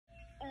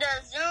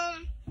the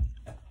Zoom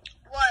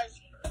was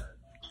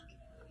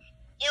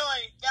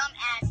dumb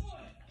ass.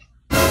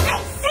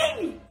 Hey,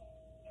 see me!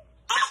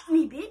 At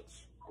me, bitch!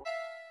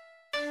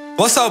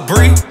 What's up,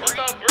 Bree?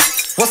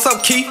 What's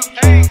up, Keith?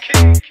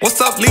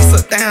 What's up,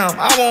 Lisa? Damn,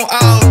 I want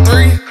all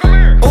three.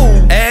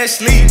 Ooh,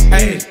 Ashley.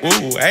 Hey,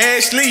 ooh,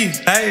 Ashley.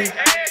 Hey,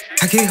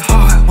 I get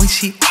hard when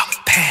she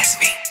walk past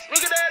me.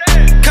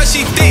 Cause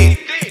she thick.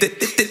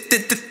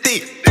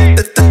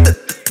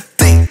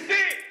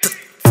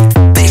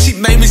 She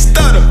made me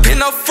stutter. Pin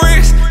no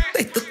friends.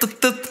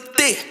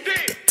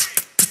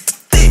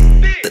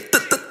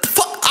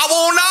 Fuck, I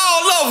want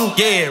all of them.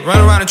 Yeah, run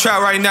around the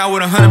trap right now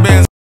with 100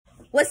 bands.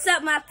 What's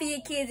up, my Fia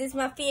kids? It's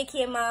my Fia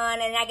Kid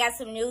Mon, and I got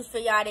some news for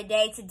y'all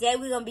today. Today,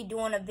 we're going to be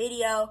doing a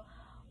video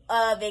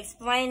of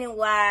explaining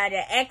why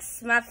the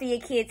ex-Mafia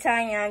kid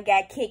Tyion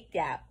got kicked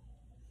out.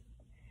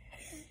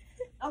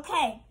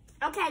 Okay,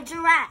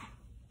 Gerard.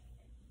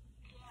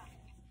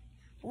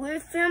 We're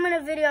filming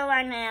a video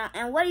right now,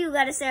 and what do you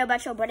got to say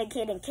about your brother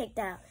getting kicked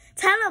out?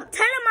 Tell him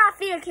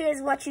Mafia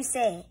kids what you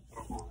said.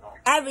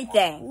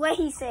 Everything. What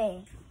he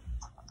said.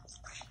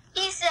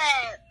 He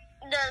said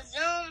the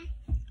Zoom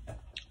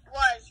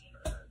was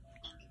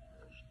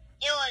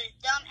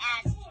dumb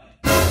ass.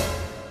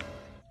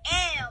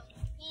 And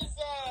he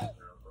said,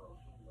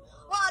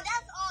 well,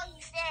 that's all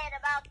he said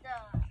about the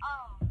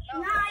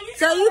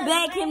So you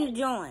begged him to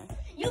join?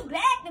 You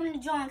begged him to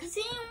join because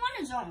he didn't want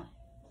to join.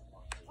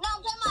 No,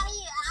 I'm talking about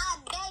I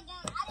begged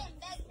him. I didn't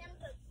beg them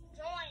to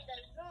join the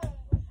Zoom.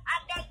 I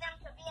begged them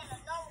to be in the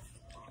Zoom.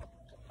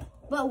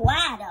 But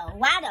why though?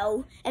 Why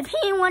though? If he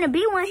didn't want to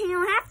be one, he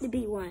don't have to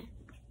be one.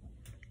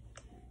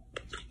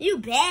 You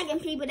begging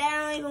people that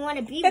don't even want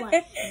to be one.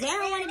 They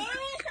don't want to be.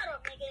 Shut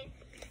up, nigga.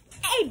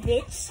 Hey,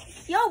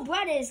 bitch. Your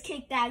brother is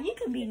kicked out. You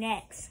could be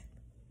next.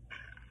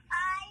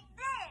 I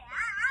did.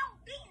 I'll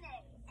be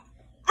next.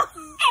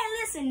 Hey,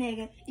 listen,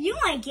 nigga. You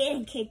ain't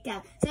getting kicked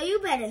out. So you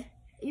better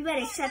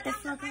shut the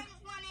fuck up.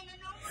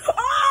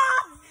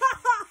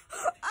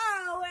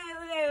 Oh,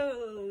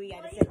 wait. We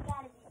got to set.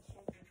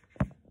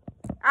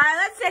 Alright,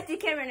 let's set the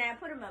camera now.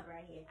 Put him up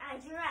right here.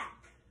 Alright, you're right.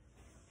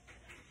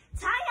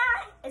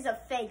 Tyion is a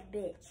fake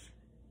bitch.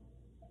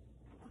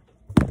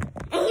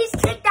 And he's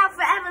kicked out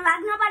forever.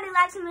 Like, nobody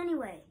likes him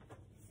anyway.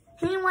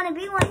 He didn't want to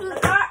be one.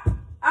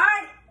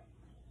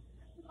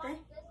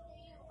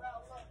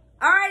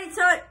 Alrighty,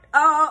 so,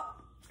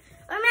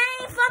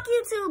 man, fuck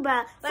you too,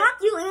 bro. Fuck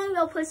you and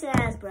your pussy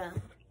ass, bro.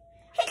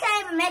 He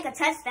can't even make a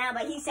touchdown,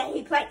 but he said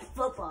he played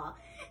football.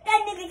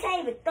 That nigga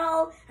can't even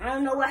throw. I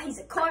don't know why he's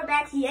a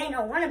quarterback. He ain't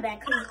no running back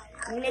because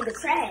nigga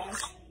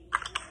trash.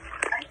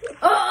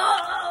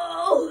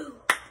 oh!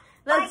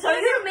 Look, so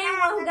you're the main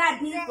one who got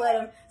beef with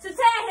him. So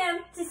tell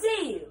him to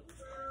see you.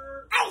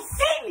 Hey,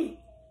 see me!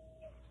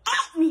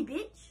 At me,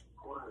 bitch!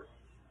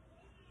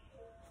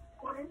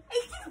 Hey,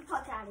 get the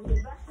fuck out of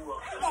here, bro. I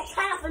ain't got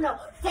time for no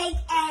fake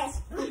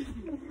ass.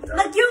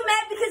 Look, you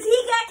mad because he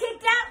got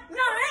kicked out?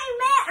 No, I ain't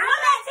mad. I'm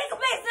not taking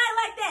place, not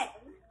like that.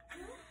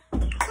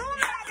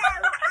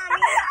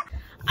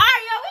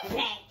 Alright, yo, we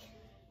back.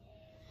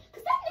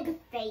 Cause that nigga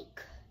fake.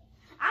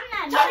 I'm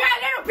not mad.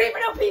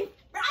 No people.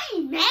 I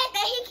ain't mad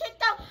that he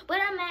kicked out, but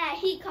I'm mad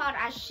he called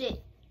our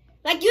shit.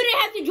 Like, you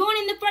didn't have to join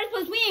in the first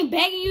place. We ain't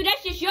begging you.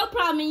 That's just your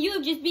problem, and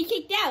you'll just be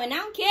kicked out. And I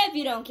don't care if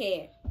you don't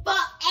care.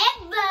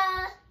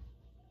 Forever.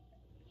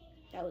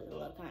 That was a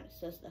little kind of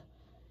sister.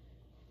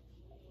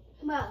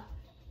 Bro,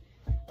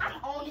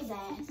 I'm on his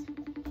ass.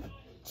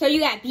 So you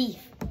got beef.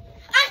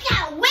 I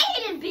got way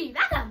than beef.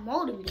 I got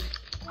more than beef.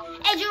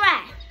 Hey,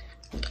 Gerard.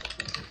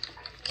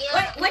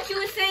 Yeah. What you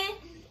was saying?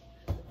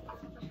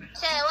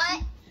 Say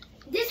what?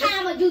 This how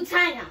I'm gonna do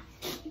Tyion.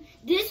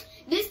 This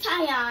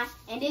Tyion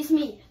and this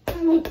me.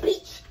 I'm gonna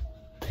beat.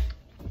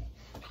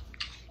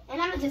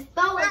 And I'm gonna just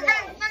throw it at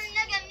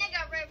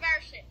Nigga,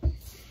 reverse it.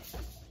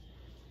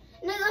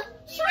 Nigga,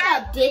 shut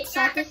up, dick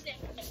sucker.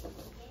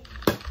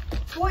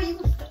 Boy, you.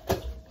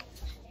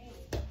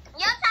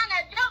 You're trying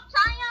to jump,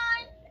 Tyion?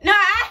 No,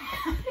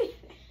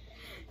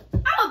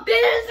 I'm a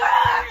business.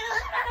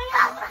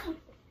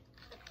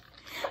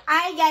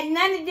 I ain't got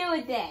nothing to do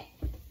with that.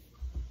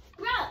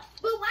 Bro,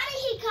 but why did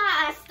he call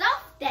our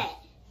stuff that?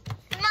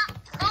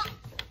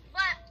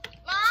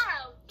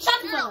 Shut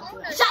the fuck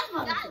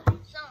up.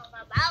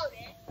 About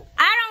it.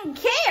 I don't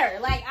care.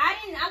 Like,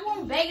 I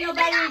won't beg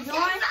nobody to join.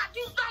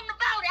 Do something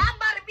about it. I'm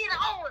about to be the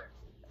owner.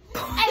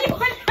 Hey,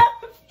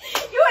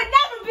 You would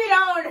never be the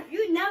owner.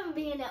 you never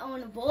be in the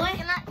owner, boy.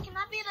 Can I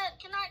be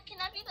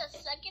the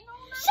second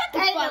owner? Shut the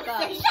fuck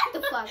up. Shut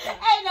the fuck up.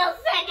 Ain't no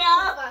second.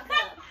 Fuck up.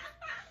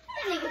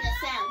 That nigga just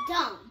sound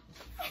dumb.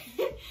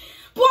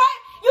 Boy,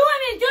 you want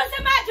me to do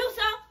something? I'll do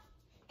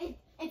something.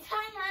 And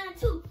Tyion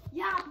too.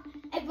 Y'all,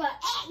 hey, bro,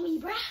 at me,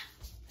 bro.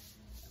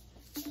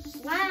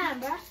 Why,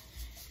 bro?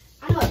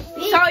 I'm a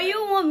bitch. So you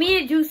want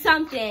me to do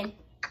something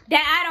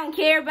that I don't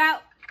care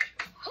about?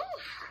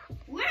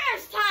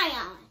 Where's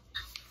Tyion?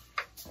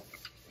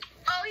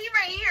 Oh, he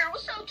right here.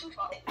 What's up, too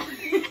far? Where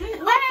he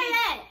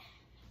at?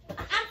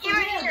 I'm He for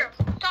right real. here.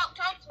 Talk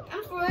to him.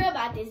 I'm for real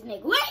about this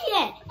nigga. Where he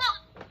at?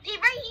 He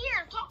right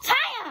here. Talk.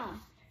 Tyion.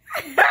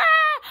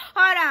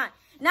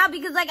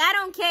 because like I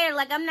don't care.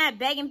 Like I'm not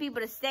begging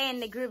people to stay in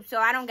the group, so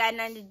I don't got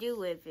nothing to do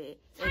with it.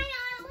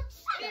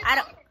 I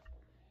don't.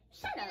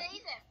 Shut up.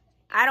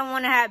 I don't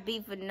want to have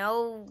beef with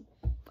no.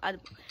 Add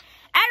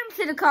him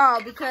to the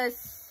call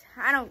because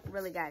I don't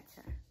really got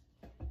time.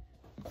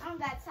 I don't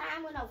got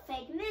time with no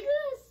fake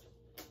niggas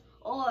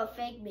or a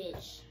fake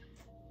bitch.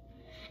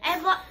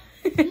 And but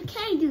you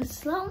can't do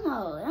slow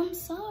mo. I'm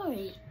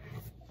sorry.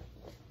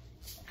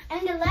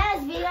 And the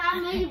last video I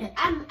made,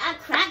 I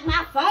cracked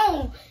my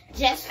phone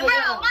just for Bro,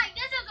 y'all. Mike,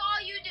 this is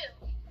all you do.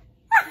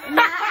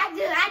 Nah,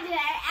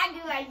 I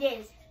do like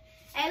this.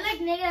 Hey, look,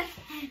 nigga.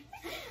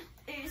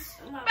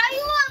 Bro,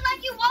 you look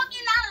like you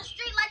walking down the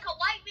street like a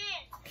white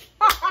man.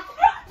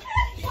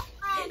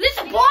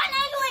 Listen, boy,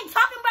 nigga, you ain't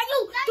talking about you.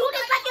 Do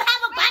this like you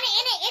have a bunny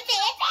in it. It's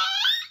it.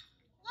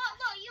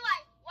 Look, you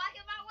like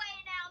walking my way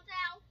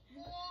downtown,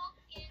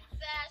 walking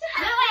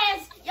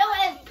fast. Your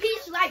ass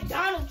peach like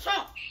Donald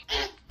Trump.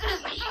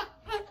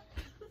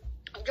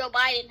 Joe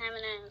Biden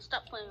having that.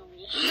 Stop playing with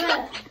me.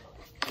 Bruh.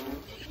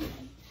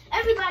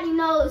 Everybody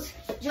knows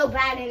Joe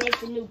Biden is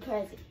the new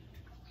president.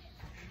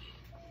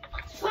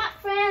 Trump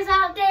friends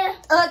out there.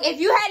 Look, if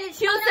you had to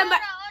choose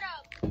somebody. Hold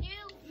up. Do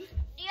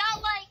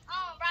y'all like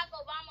Barack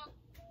Obama?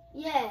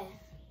 Yeah.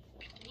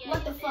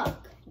 What the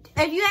fuck?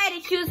 If you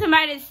had to choose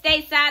somebody to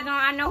stay sides on,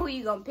 I know who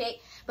you gonna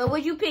pick. But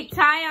would you pick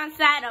Tyon's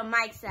side or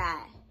Mike's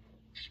side?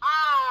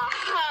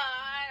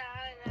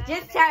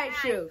 Just tell the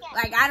truth.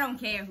 Like I don't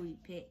care who you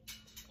pick.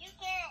 You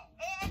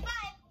can't.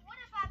 What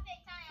if I pick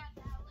Tyion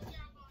side? What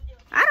y'all gonna do?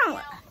 I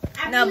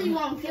don't. I No, really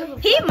won't give a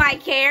fuck. He might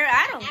care.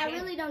 I don't I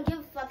care. really don't give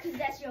a fuck because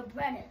that's your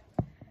brother.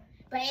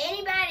 But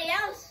anybody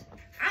else,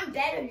 I'm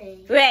better than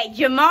you. Wait,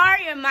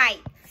 Jamari or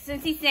Mike?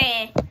 Since he's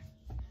saying.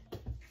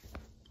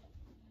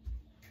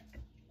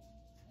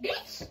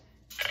 Bitch.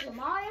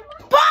 Lamar and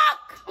Mike.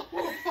 Fuck! I'm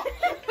gonna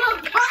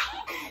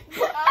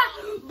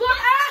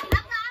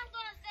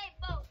say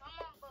both. I'm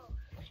on both.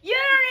 You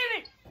don't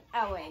even.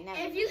 Oh wait, no.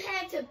 If you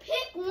had to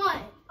pick one,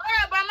 Hold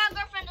up, bro. My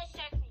girlfriend just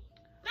texted me.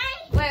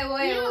 man,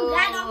 Wait. you don't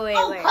got no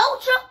Wait.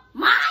 culture,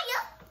 Maya.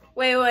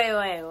 Wait.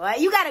 What?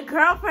 You got a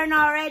girlfriend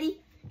already?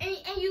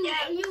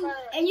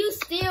 And you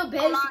still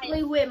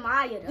basically with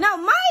Maya. Though. No,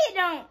 Maya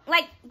don't.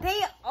 Like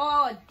they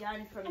all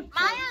done for me.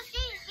 Maya,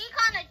 she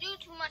kind of do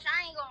too much.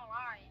 I ain't gonna lie.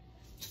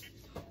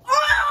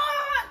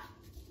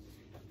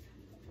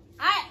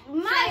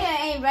 Maya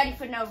ain't ready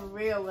for no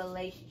real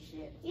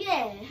relationship.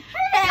 Yeah.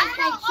 I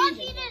know all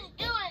she just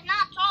do is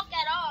not talk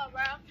at all,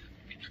 bro.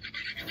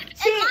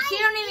 She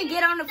don't even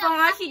get on the phone.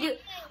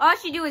 All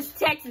she do is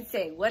text and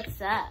say, "What's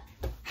up?"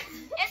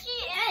 Is she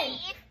even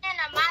in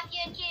the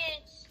Mafia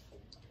Kids?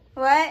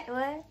 What?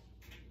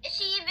 Is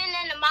she even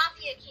in the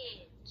Mafia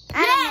Kids?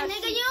 I don't know.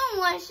 Nigga, you don't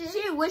want shit.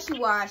 She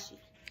wishy-washy.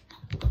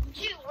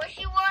 She wish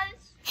she was.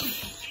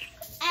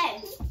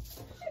 Hey,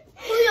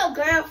 who your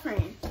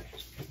girlfriend?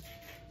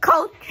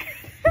 Coach.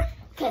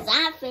 Cause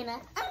I'm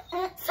finna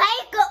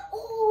take a.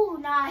 Ooh,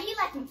 nah, he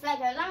like them fat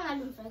girls. I don't like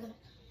them fat girls.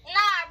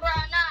 Nah, bro,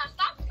 nah.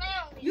 Stop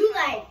playing with me. You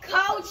like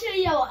Culture,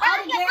 your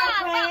other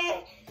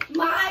girlfriend,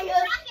 Maya.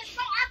 I can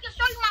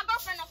show you my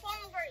girlfriend in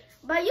 4th grade.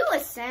 But you a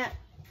simp.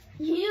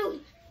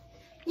 You.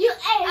 Hey,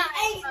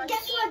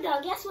 guess what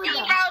though? Bro, this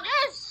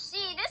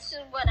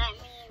is what I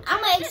mean.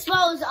 I'm gonna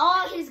expose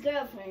all his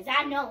girlfriends.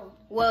 I know them.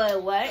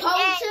 What?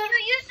 Culture,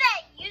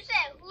 You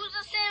said who's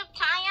a simp,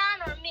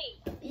 Tyion or me?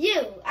 you.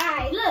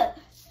 Alright, look.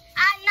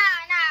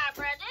 Nah,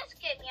 bro. Just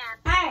get me out.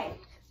 Alright.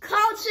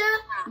 Culture,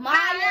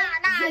 Maya,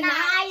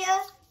 Zanaya,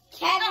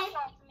 Kevin. Don't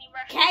talk to me,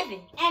 bro.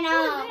 Kevin. And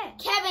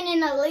Kevin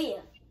and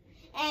Aaliyah.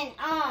 And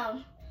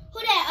who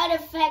that other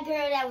fat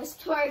girl that was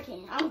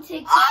twerking on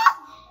TikTok?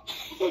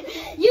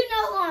 You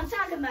know who I'm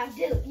talking about,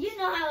 dude. You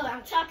know how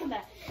I'm talking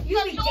about.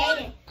 You be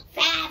dating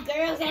 5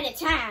 girls at a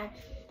time.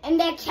 And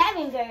that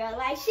Kevin girl,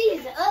 like, she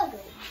is ugly.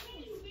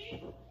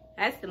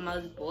 That's the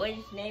most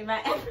boyish name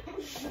I ever.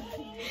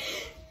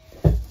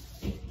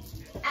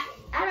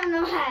 I don't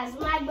know how it's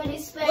like, but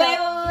it's spelled.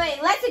 Wait.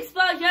 Let's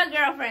expose your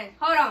girlfriend.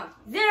 Hold on.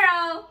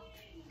 0.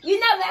 You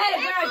never had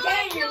a girl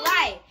day in your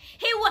life.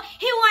 He want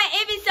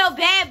Envy so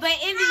bad, but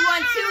Envy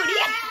won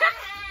Tootie.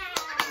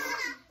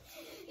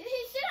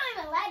 She don't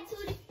even like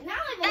Tootie. And I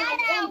don't even That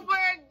like Envy.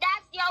 Albert,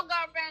 that's your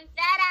girlfriend.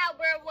 That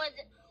Albert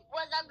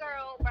was a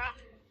girl, bro.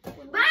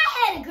 But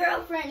I had a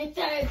girlfriend in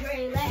 3rd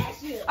grade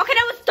last year. Okay,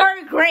 that was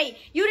 3rd grade.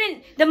 You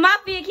didn't. The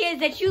Mafia Kids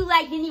that you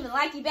liked didn't even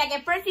like you back.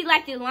 At first, he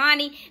liked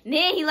Lonnie,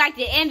 then he liked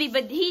Envy,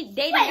 but they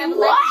didn't ever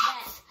like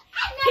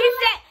you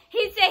back.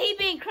 He said he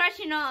been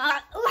crushing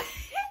on.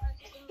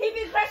 He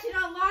been crushing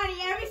on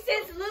Lonnie ever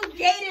since Luke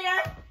dated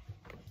her.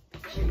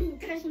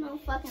 Crushing on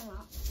fucking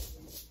Lonnie.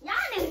 Y'all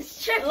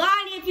niggas tripping.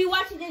 Lonnie, if you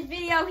watching this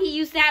video, he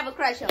used to have a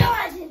crush on.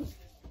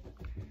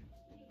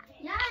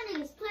 Y'all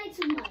niggas play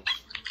too much.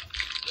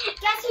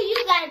 Guess who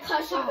you got a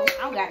crush on? I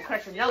don't got a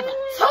crush on nobody.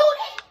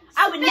 Tootie!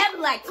 I would never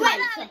like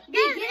Tootie.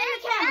 Get in the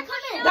camera.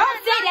 Come here. Don't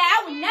say that.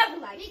 I would never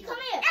like B, you. come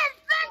here. It's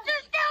Spencer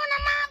still in the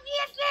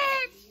Mafia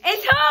Kids.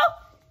 It's who?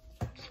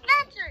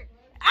 Spencer.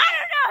 I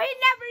don't know. He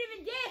never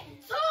even did.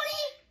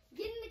 Tootie!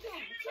 Get in the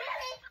camera.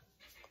 Tootie!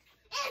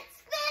 It's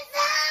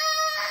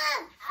Spencer!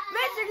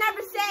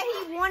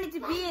 wanted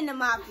to be in the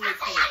Mafia Kids.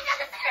 Yes,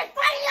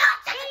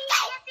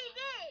 he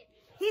did.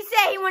 He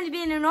said he wanted to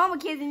be in the Normal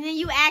Kids, and then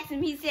you asked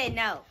him, he said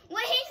no.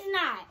 Well, he's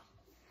not.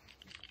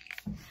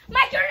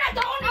 Mike, you're not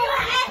the only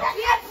one.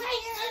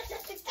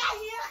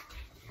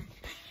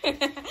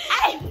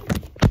 Hey,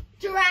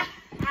 Giraffe.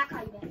 I'll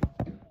call you back.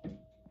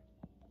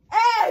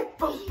 Hey,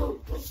 boom, boom,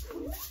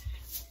 boom.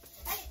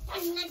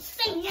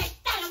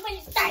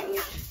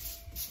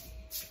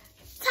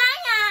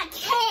 Tyion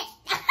can't.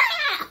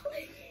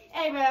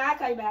 Hey, bro, I'll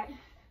call you back.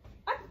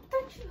 I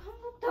thought you hung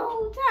up the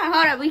whole time.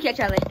 Hold up, we catch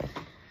y'all later.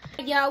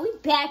 Y'all, we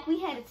back. We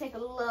had to take a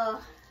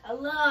long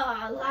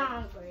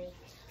break.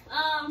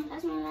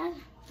 That's my last.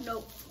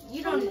 Nope.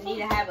 You don't need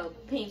to have a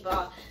pink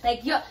ball.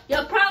 Like, your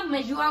problem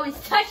is you always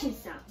touching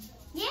something.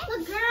 Yeah,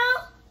 but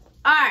girl.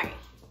 Alright.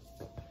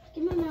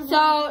 Give me my So,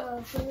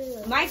 ball, for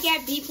real. Mike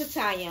got beef with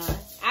Tyion.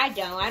 I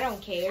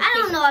don't care. I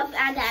don't know if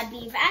I got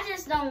beef. I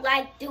just don't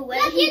like the way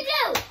Like he you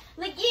do.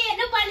 Like, yeah,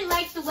 nobody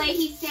likes the way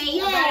he say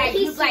Yeah, about it.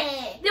 he He's like,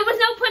 said- there was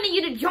no point in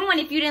you to join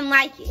if you didn't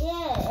like it.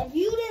 Yeah, if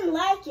you didn't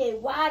like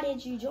it, why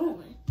did you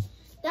join?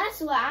 That's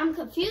why I'm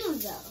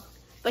confused though.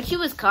 But you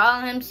was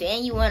calling him,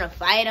 saying you want to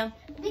fight him.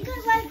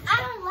 Because like I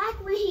don't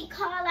like when he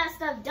call that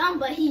stuff dumb,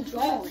 but he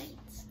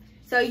joins.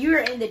 So you're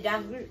in the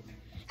dumb group.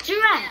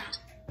 Giraffe.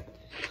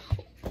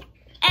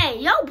 Hey,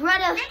 your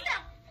brother. Get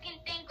that fucking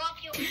thing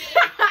off your head.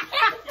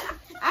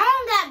 I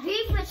don't got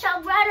beef with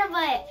your brother,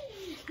 but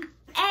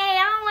hey,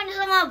 I don't want to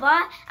say my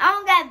boss. I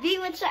don't got beef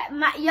with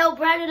your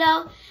brother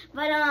though,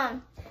 but I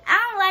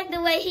don't like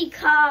the way he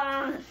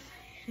call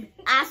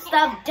our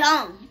stuff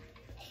dumb.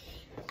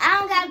 I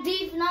don't got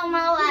beef no more.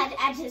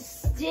 I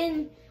just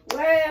didn't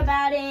worry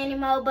about it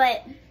anymore,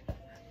 but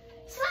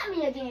slap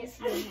me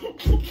against you.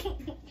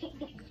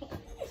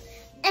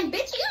 And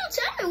bitch, you don't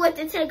tell me what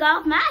to take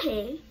off my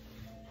head.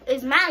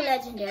 It's my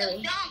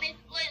legendary. It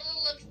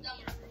looks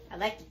dumb. I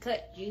like the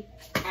cut, G.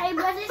 Hey,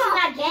 bro, this is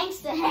my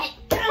gangster hat.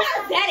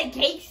 That a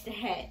gangster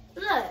hat.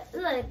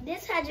 Look,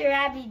 this how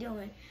Giraffe be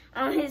doing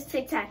on his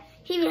TikTok.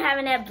 He be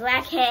having that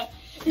black hat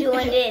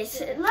doing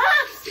this. Look!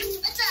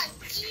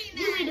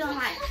 You be doing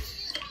like...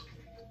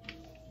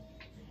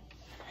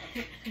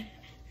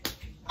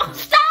 Oh,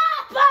 stop!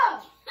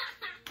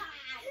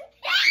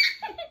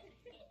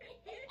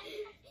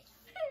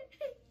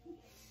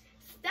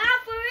 Stop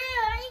for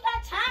real. I ain't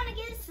got time to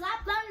get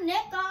slapped on the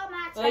neck all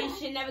my time. Well, you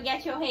should never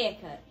get your hair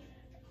cut.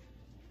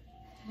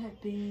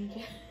 Big.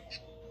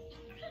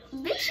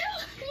 Bitch,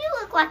 you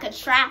look like a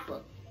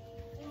trapper.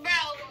 Bro,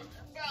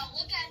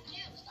 look at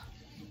you.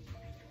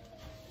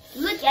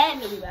 Look at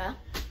me, bro.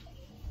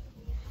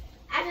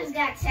 I just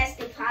got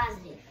tested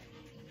positive.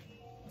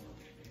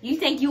 You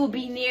think you will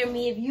be near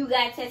me if you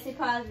got tested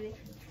positive?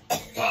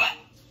 Hey,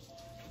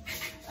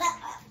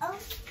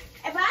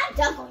 bro, I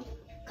dunk on you.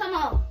 Come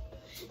on.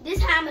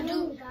 This how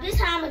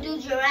I'ma do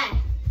Giraffe.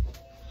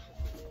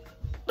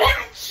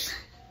 Bitch!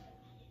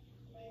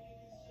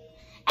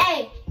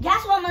 Hey,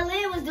 that's what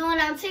Malia was doing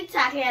on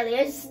TikTok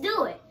earlier. Just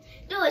do it.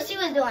 Do it. She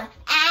was doing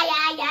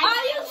Are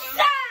you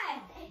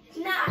sad?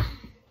 Nah.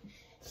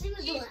 She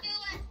was You doing still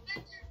like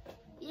Spencer?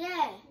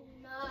 yeah.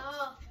 No.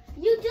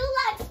 You do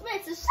like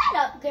Spencer. Shut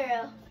up,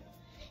 girl.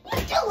 You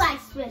do like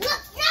Spencer.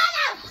 Look, shut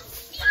up!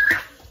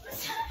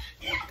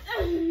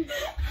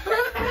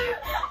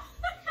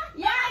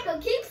 Y'all ain't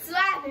gonna keep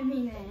slapping me,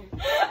 man.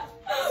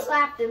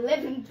 Slap the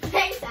living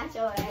taste out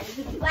your ass.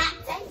 Slap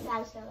taste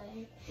out your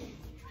ass.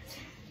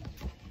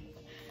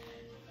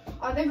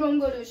 Are they gonna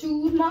go to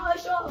shoot my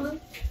shot?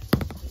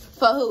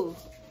 For who?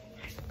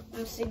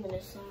 I'm singing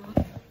this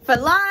song. For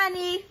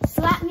Lonnie.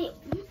 Slap me.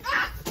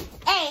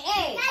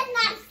 Hey. That's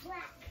not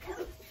slap.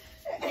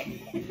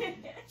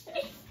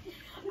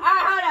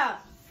 Alright, hold on.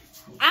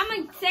 I'm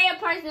gonna say a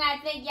person I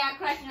think y'all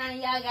crushing on and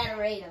y'all gotta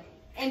rate them.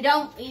 And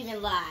don't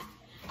even lie.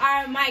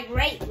 Alright, Mike,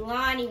 rate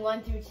Lonnie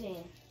 1 through 10.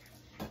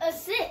 A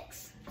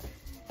 6.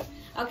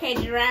 Okay,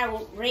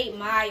 Gerard, rate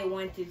Maya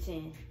 1 through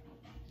 10.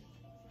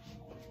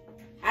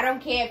 I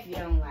don't care if you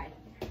don't like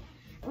it.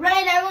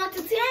 Rate her 1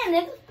 to 10,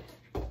 nigga.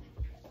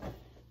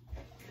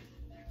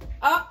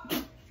 Oh.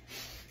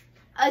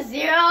 A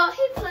 0.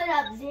 He put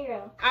up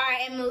 0.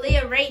 Alright, and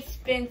Malia, rate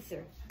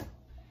Spencer.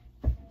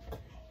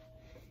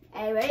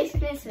 Hey, rate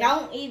Spencer.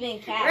 Don't even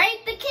count.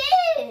 Rate the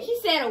kid. She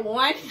said a 1.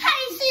 How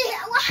did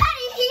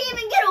he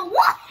even get a 1?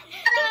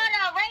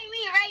 No, rate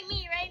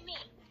me.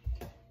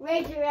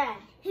 Rate Giraffe.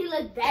 He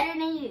look better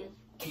than you.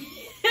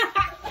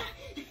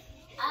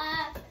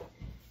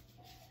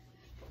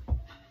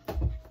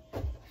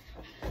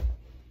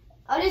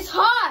 Oh, this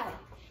hard.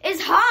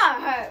 It's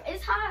hard.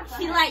 It's hard for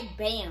She her. like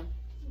Bam.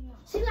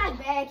 She like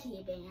bad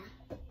kid, man.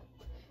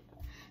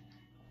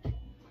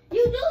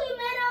 You made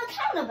her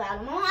account about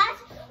him,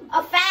 huh?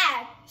 A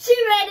 5. She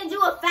rated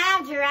you a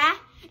 5, Giraffe.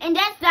 And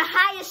that's the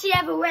highest she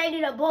ever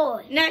rated a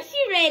boy. No, she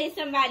rated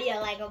somebody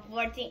at like a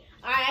 14.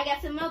 Alright, I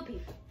got some more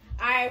people.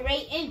 Alright,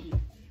 rate Envy.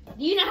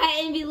 Do you know how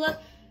Envy look?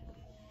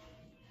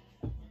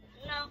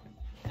 No.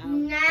 Oh.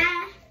 9.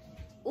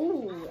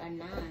 Ooh, a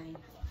 9.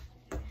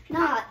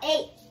 No,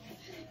 8.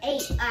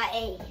 8.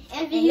 8.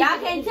 And y'all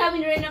can't tell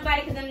me to rate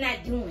nobody because I'm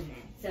not doing that.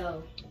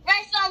 So.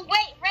 Rate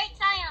Rate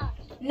Tyion.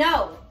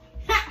 No.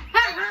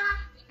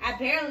 I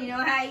barely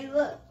know how you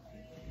look.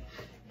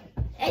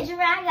 Hey,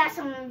 Gerard, I got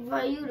something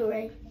for you to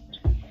rate.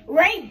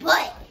 Rate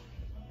butt.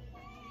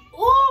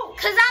 Ooh.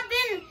 Cause I've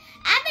been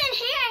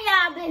hearing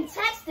y'all been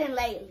texting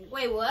lately.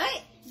 Wait,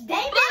 what? They been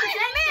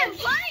texting.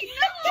 No, I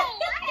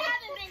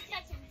haven't been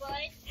texting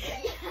Bud.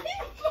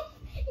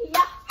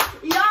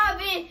 y'all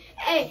been.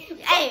 Hey,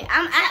 I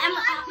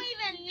don't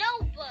even know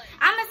Bud.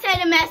 I'm gonna say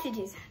the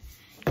messages.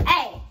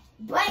 Hey,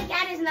 Bud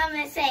got his number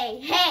and say,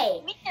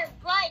 hey. Me and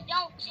Bud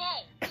don't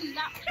text.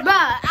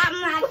 Bruh,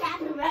 I'm not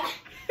talking about.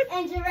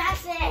 And Gerard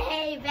said,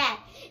 hey, back.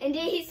 And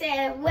then he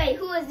said, wait,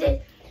 who is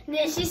this? And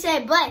then she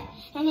said, Bud.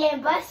 And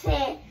then Bud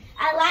said,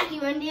 I like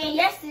you. And then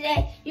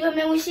yesterday, you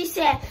remember when she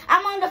said,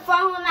 I'm on the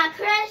phone with my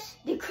crush?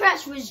 The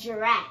crush was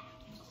Gerard.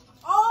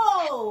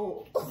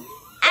 Oh.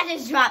 I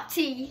just dropped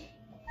T.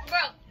 Bro,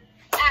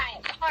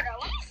 alright, hold on.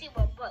 Let me see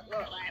what Bud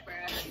look like, bro.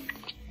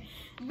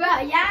 Bro,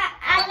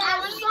 I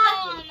was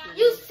talking.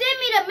 You sent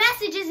me the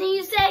messages and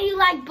you said you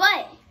like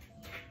Bud.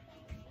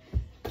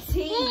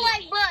 Who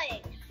like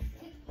Bud?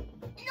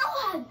 No,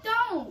 I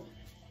don't.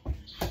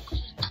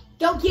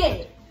 Go get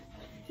it.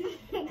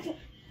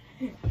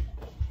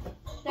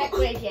 That's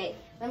crazy.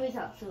 Let me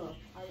talk to him.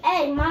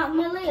 Hey,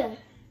 Malia.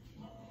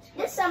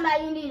 This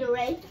somebody you need to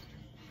rate.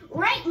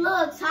 Rate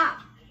Lil Top.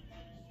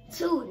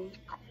 Tootie.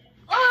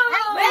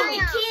 Oh, Rate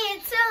the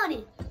kid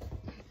Tootie.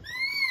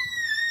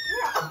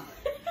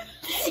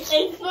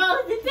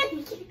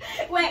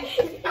 Wait.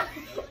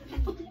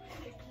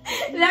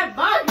 That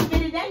bar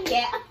been in that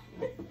yet.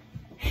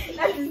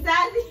 That's the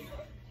size.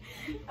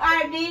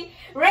 Alright, B.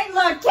 Rate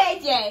Lord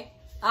KJ.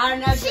 I don't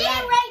know. She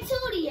ain't rate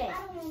Tootie yet.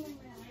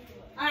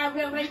 Alright,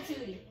 we'll rate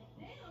Tootie.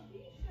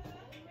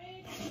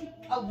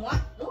 A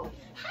one? Ooh.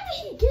 How did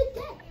he get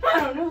that? I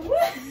don't know.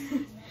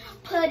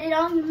 Put it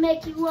on to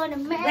make you want to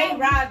marry. Rate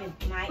Robin,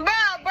 Mike. Bro,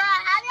 have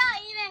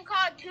y'all even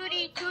called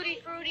Tutti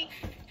Fruity?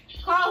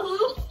 Call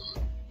who?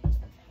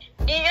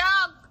 Did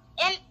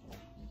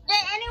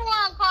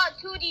anyone call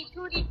Tutti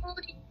Fruity?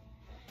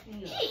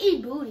 No. He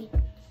eat booty.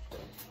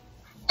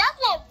 That's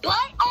what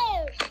Bud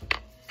oh.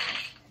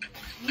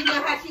 You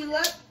know how she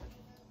look?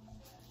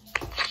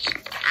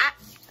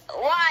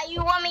 Why,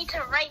 you want me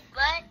to rate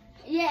Bud?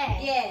 Yeah.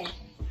 Yeah.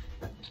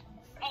 8.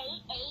 8?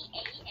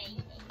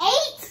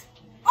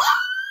 Oh!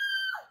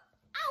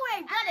 I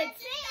rate Bud a 10.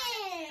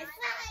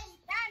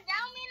 That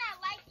don't mean I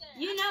like her.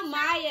 You know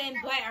Maya and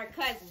Bud are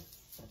cousins.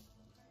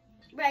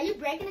 Bro, you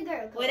breaking the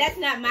girl code. Well, that's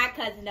not my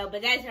cousin, though,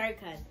 but that's her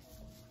cousin.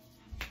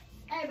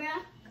 Hey, bro.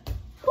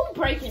 Who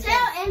breaking Tell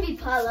her? Envy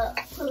pull up.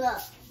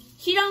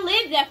 She don't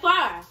live that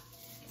far.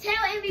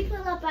 Tell Envy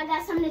pull up. I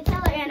got something to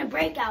tell her in a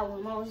breakout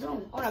room on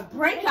Zoom. On a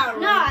breakout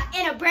room? No,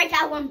 in a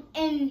breakout room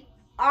in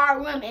our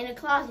room in the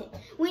closet.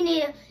 You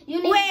need to do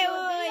a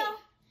video.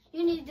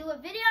 You need to do a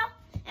video,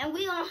 and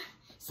we gonna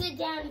sit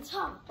down and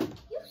talk.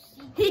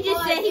 He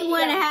just said he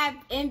want to have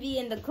Envy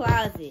in the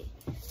closet.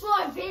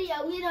 For a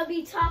video, we don't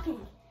be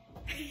talking.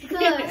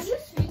 Because you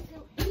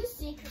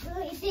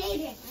secretly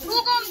dating.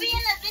 Who's gonna be in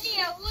the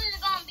video? Who is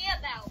it gonna be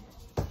about?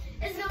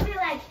 It's gonna be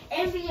like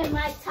Envy and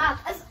Mike talk.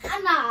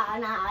 Nah,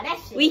 that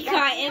shit. We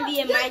caught Envy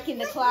and Mike in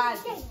the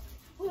closet.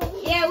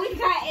 Yeah, we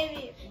caught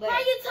Envy. But How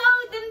you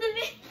told them to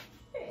be?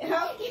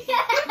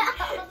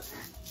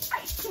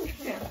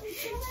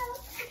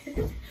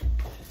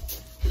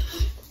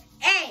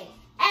 Hey,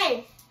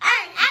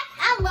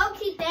 I low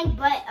key think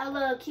Butt a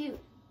little cute.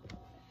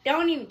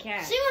 don't even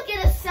care. She would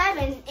get a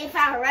 7 if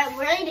I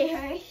rated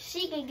her.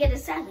 She could get a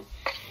 7.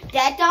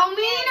 That don't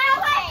mean I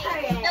like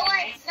her.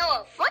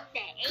 No, fuck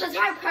that. Because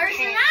her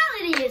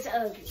personality is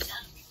ugly.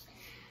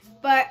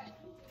 But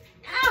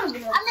I don't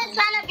know. I'm just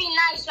trying to be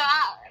nice, so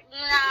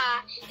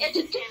it's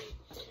a 10.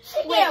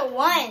 She get a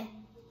 1.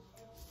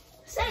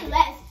 Say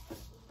less.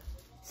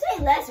 Say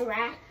less,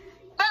 right?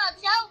 Bro,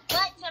 tell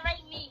Bud to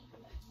rate me.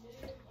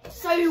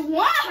 So you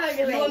want her to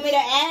You want me to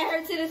add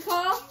her to this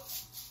call?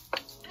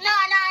 No.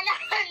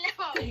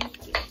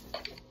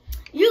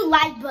 You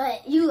like Bud.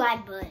 You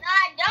like Bud. No,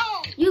 I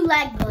don't. You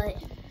like Bud.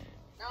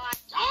 No, I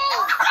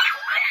don't.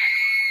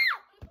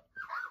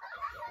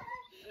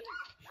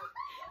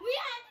 We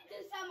have to do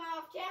something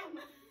off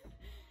camera.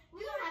 We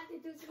don't have to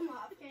do something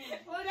off camera.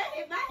 Oh, that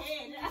hit my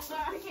head. I'm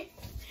sorry.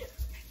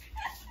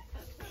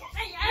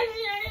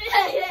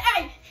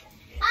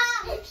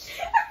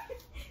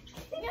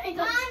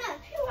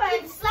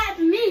 What? Slap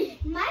me.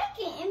 Mike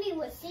and Emmy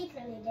was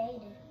secretly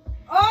dating.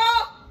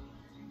 Oh!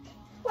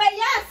 Wait,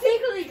 y'all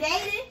secretly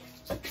dating?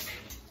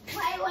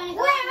 Wait, wanna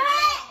go? Wait.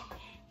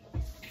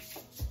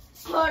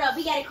 Hold up,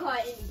 we gotta call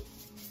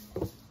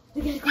Emmy.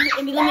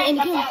 Let me Emmy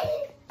come.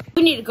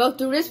 We need to go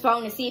through this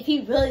phone and see if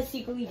he really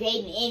secretly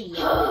dating Emmy.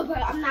 Oh, but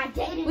I'm not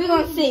dating. We're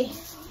gonna see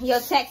your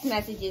text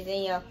messages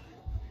and your.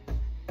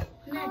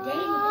 I'm not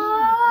dating.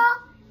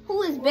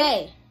 Who is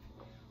Bae?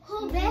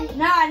 Who, babe?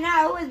 No,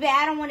 who is Bae?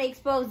 I don't want to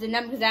expose the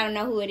number because I don't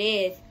know who it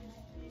is.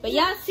 But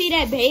y'all see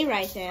that Bae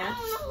right there. I don't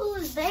know who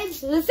is babe.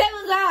 Let's say it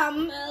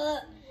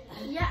was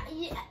Yeah,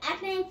 I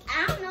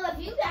don't know if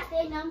you got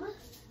their number.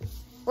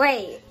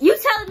 Wait, you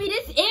telling me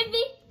this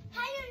Envy?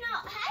 How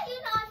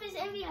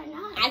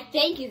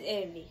think it's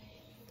envy.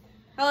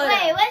 Hold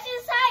Wait, on. what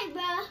you say,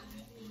 bro?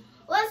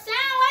 What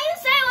sound? Why you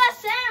say what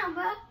sound,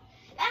 bro?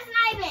 That's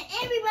not even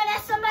envy, but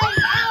that's somebody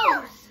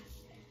else.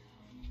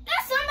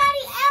 That's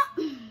somebody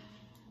else.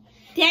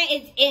 That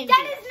is envy.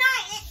 That is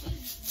not envy.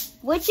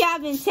 What y'all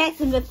been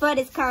texting before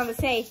this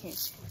conversation?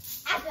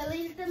 I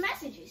deleted the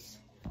messages.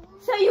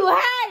 So you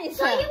had it,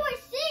 So you were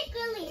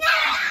secretly.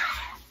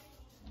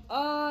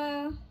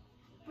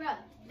 Bro,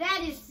 that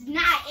is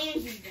not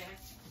envy, bro.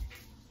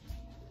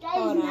 That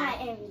Hold is on. not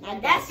envy, bro.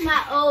 That's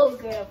my old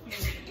girlfriend.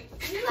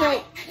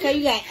 So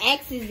you got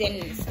exes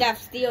and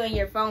stuff still in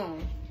your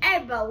phone.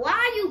 Hey, bro, why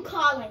are you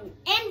calling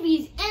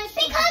envy's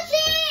envy? Because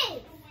she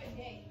is.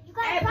 You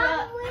got a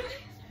problem with it?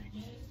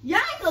 Y'all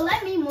ain't gonna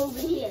let me move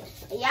in here.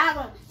 And y'all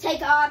gonna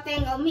take all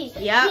thing on me.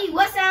 Yep. Hey,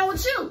 what's wrong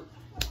with you?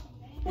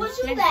 What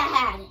you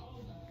that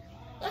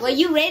had? Well,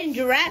 you rated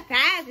Giraffe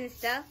 5 and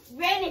stuff.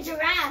 Rated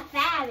Giraffe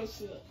 5 and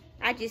shit.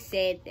 I just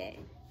said that.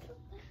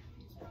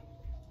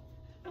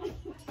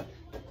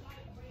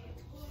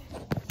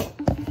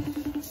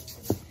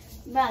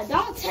 Bro,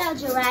 don't tell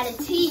Gerard to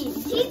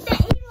tease. He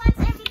likes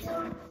envy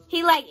too.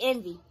 He like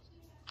envy.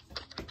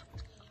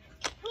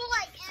 Who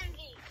like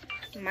envy?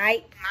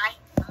 Mike.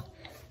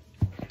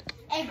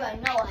 Hey, bro,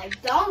 no, I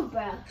don't,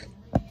 bro. Ain't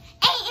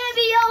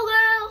envy your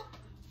girl?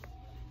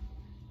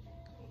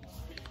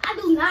 I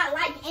do not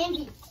like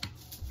envy.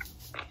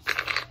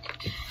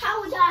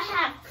 How would y'all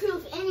have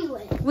proof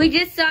anyway? We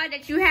just saw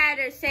that you had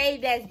her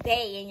saved as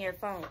Bay in your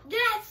phone.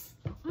 That's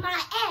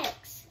my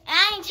ex.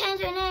 I ain't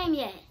changed her name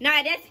yet.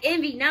 Nah, that's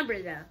envy number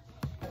though.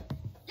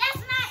 That's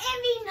not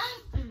envy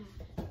number.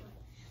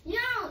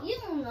 You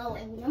don't know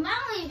envy number. I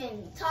don't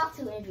even talk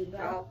to envy,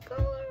 bro.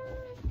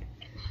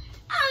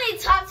 I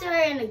only talk to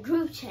her in the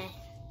group chat.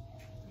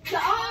 The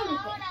only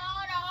Hold thing.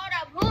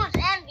 up. Who's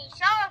envy?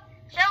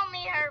 Show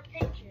me her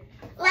picture.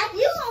 Like,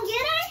 you gonna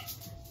get her?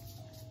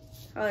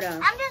 Hold on.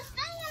 I'm just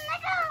saying,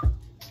 nigga.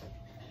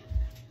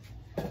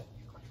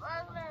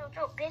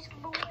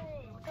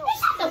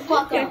 Shut the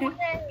fuck up.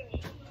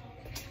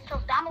 So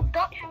Donald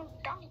Duck,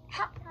 Donald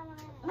Trump.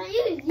 Man,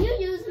 you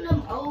using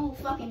them old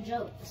fucking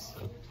jokes.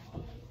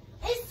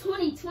 It's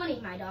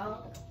 2020, my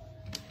dog.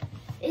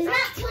 It's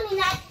not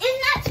 29. It's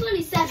not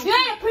 27. You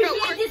ain't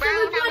appreciate this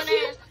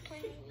bullshit.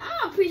 I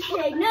don't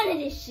appreciate none of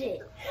this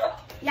shit.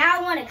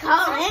 Y'all want to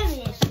call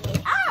envy and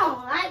shit. I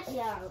don't like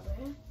y'all,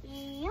 bro.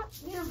 Yep.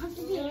 You don't have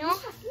to be.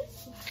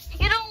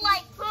 You don't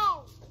like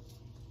poo.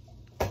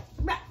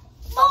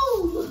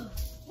 Move.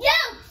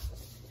 Yeah.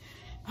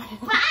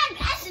 But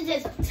I should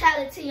just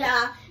tell it to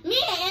y'all. Me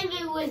and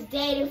Envy was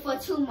dating for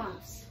 2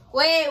 months.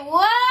 Wait,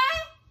 what?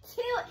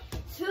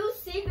 Two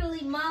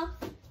secretly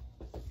months.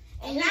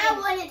 And I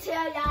wouldn't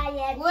tell y'all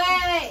yet.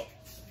 Wait.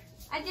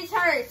 I just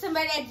heard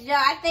somebody at the door.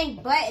 I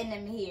think Button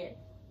them here.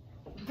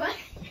 But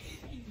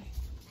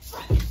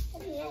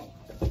yeah.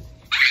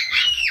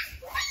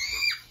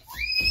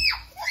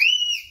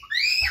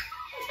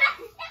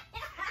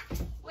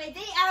 Wait,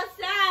 they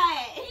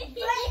outside.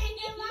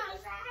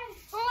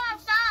 Who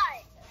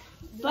outside?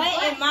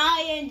 Button,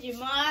 Maya, and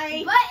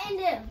Jamari. Button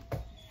them.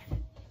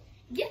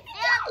 Get the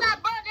They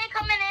outside, bro. They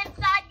coming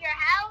inside your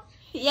house.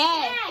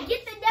 Yeah. Yeah,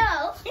 get the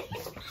dough.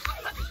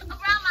 Bro,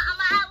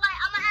 I'ma act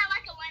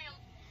like a lamb.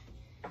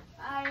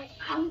 Alright,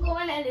 I'm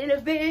going a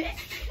little bit.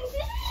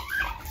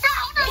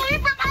 Hold on, let me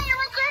prepare you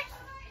real quick.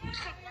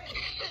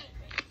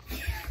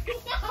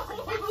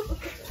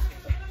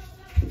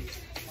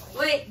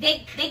 Wait,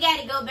 they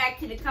gotta go back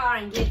to the car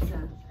and get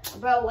some.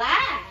 Bro,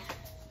 why?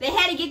 They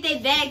had to get their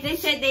bags. They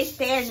said they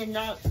stared in the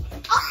note.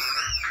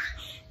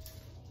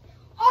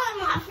 On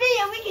my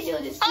feet, we can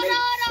do this. Hold on.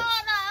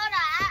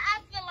 I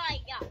feel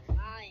like y'all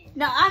lying.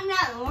 No, I'm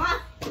not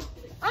lying.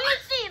 Let me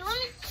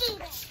see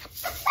that.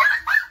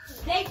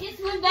 They just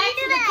went back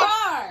to the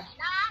car.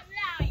 Not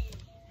lying.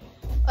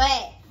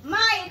 Wait,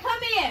 Maya,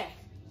 come here.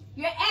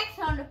 Your ex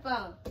on the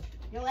phone.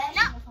 Your ass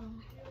No. on the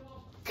phone.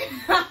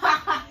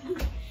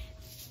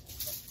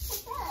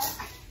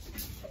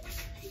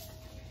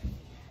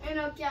 Ain't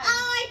no cap. I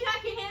ain't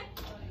talking to him.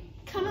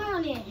 Come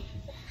on in. Oh,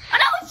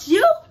 that was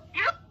you?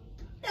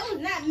 That was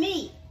not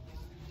me.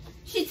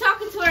 She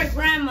talking to her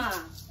grandma.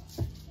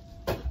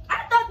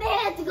 I thought they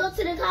had to go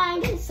to the car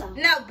and get some.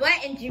 No,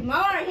 Butt and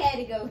Jamari had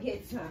to go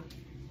get some.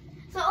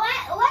 So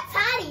what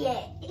Toddy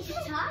at? It's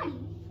Toddy.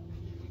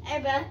 Hey,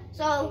 bro.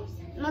 So,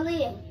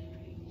 Malia,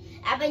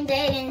 I've been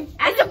dating.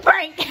 It's a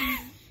prank.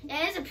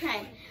 Yeah, it's a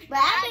prank. But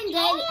I've been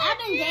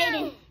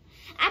dating.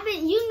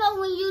 You know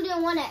when you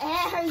didn't want to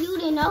add her, you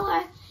didn't know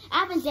her.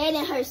 I've been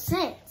dating her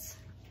since.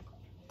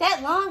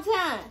 That long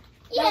time.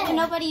 Yeah. Like,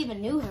 nobody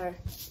even knew her.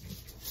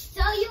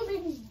 So you've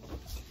been.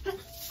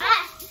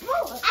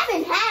 I've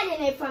been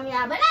hiding it from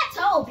y'all, but I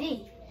told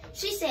B.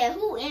 She said,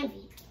 "Who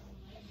envy?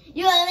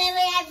 You remember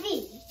that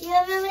B? You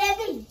remember that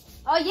B?"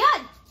 Oh,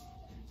 yeah.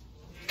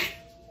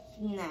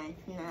 Nah.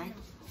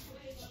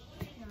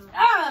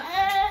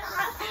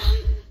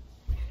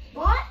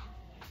 What?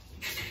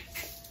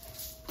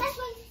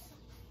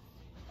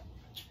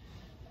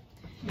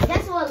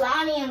 That's what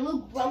Lonnie and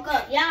Luke broke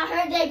up. Y'all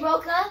heard they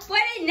broke up? But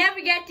they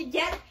never got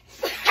together.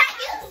 How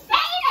you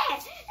say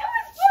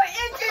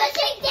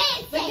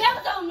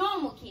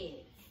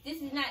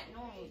This is not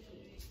normal.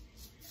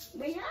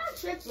 But y'all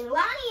tripping.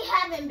 Lonnie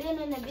haven't been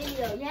in the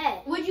video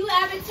yet. Would you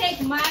ever take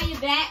Maya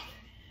back?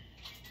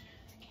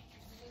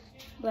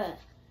 Bruh.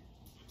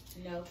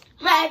 No.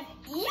 Bruh,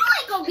 you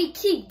ain't gonna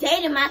keep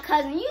dating my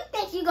cousin. You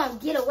think you gonna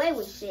get away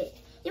with shit.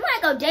 You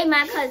might go date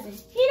my cousin.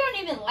 He don't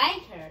even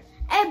like her.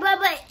 Hey, but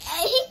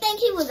he think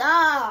he was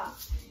all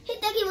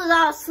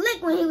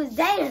slick when he was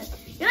dating.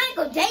 You ain't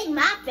gonna date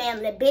my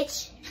family,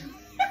 bitch.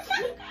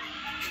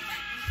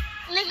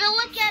 Nigga,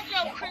 look at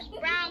your Chris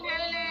Brown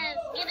having ass.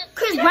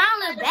 Chris Brown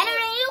look better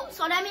than you,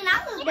 so that means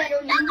I look better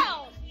than you.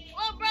 No.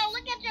 Well, bro,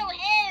 look at your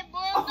head,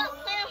 boy. Stop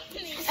playing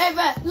with me. Hey,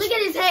 bro, look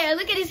at his hair.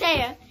 Look at his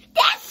hair.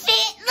 That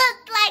shit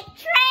looks like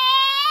trash.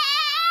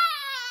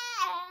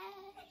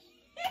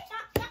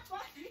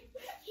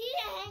 He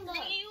didn't hang up.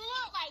 Nigga, you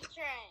look like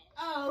trash.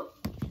 Oh,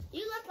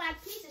 you look like a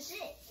piece of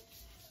shit.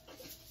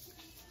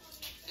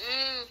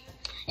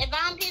 If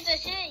I'm a piece of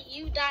shit,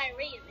 you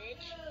diarrhea,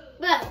 bitch.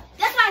 But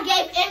that's why I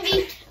gave Envy,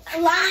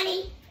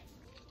 Lonnie.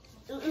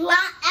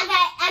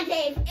 I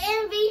gave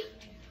Envy,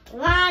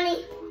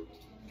 Lonnie,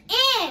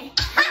 and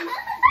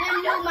the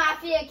new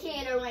Mafia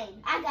kid a ring.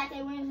 I got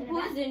that ring in the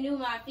Who's back. the new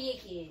Mafia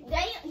kid?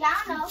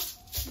 Y'all know.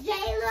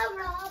 Jayla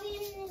Robin.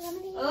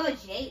 Oh,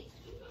 Jay.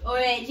 Or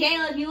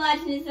Jayla, if you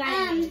watching this, I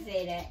ain't gonna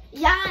say that.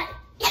 Y'all.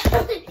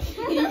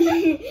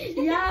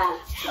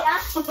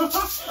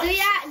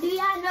 Do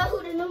y'all know who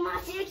the new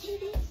Mafia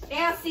kid is?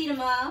 They'll see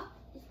them all.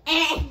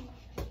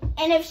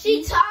 And if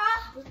she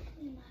tall,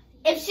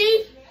 and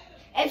she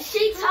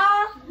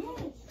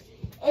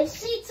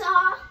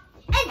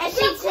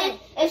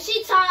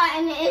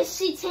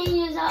 10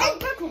 years old,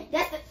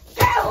 that's the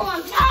girl who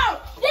I'm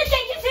tall. This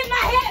thing just in my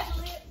head.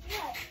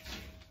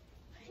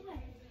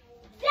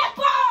 That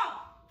ball.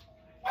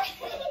 I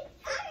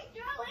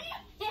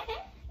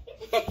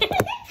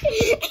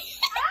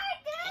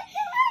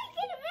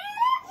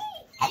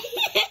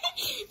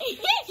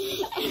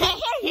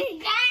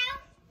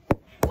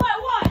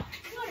What?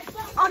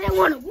 Oh, they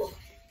want to whoop.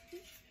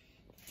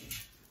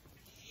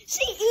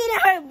 She eating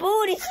her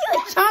booty. She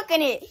was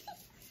chunking it.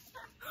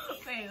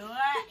 Wait,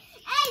 what?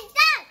 Hey,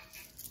 stop.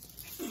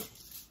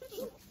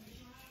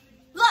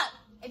 Look,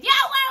 if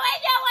y'all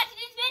watching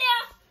this video,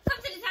 come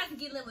to this house and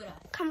get lit with us.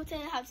 Come to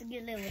the house and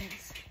get lit with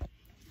us.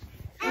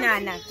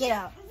 Nah, get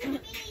out.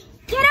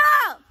 Get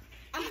out!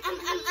 I'm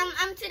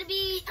to the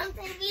beat. I'm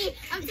to the beat.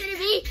 I'm to the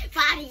beat.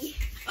 Body.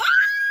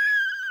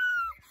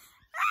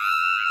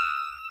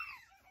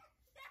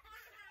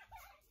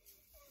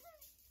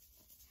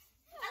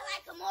 I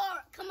like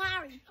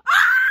Kamari.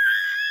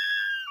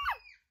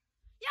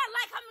 Y'all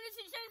like, comment,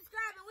 and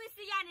subscribe, and we'll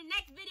see y'all in the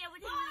next video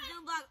with the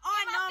Zoom vlog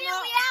on Feel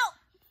normal. me out.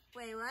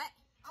 Wait, what?